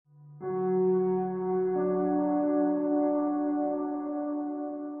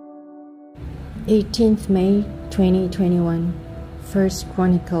18th May 2021, 1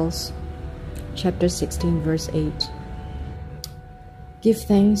 Chronicles chapter 16 verse 8. Give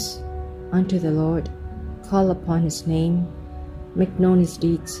thanks unto the Lord, call upon his name, make known his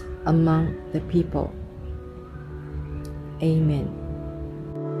deeds among the people. Amen.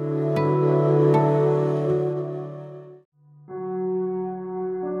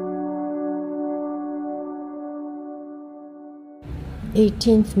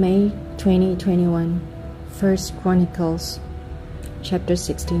 May 2021, 1 Chronicles chapter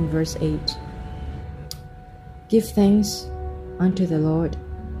 16 verse 8. Give thanks unto the Lord,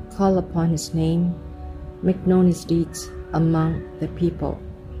 call upon his name, make known his deeds among the people.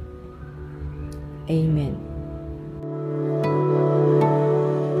 Amen.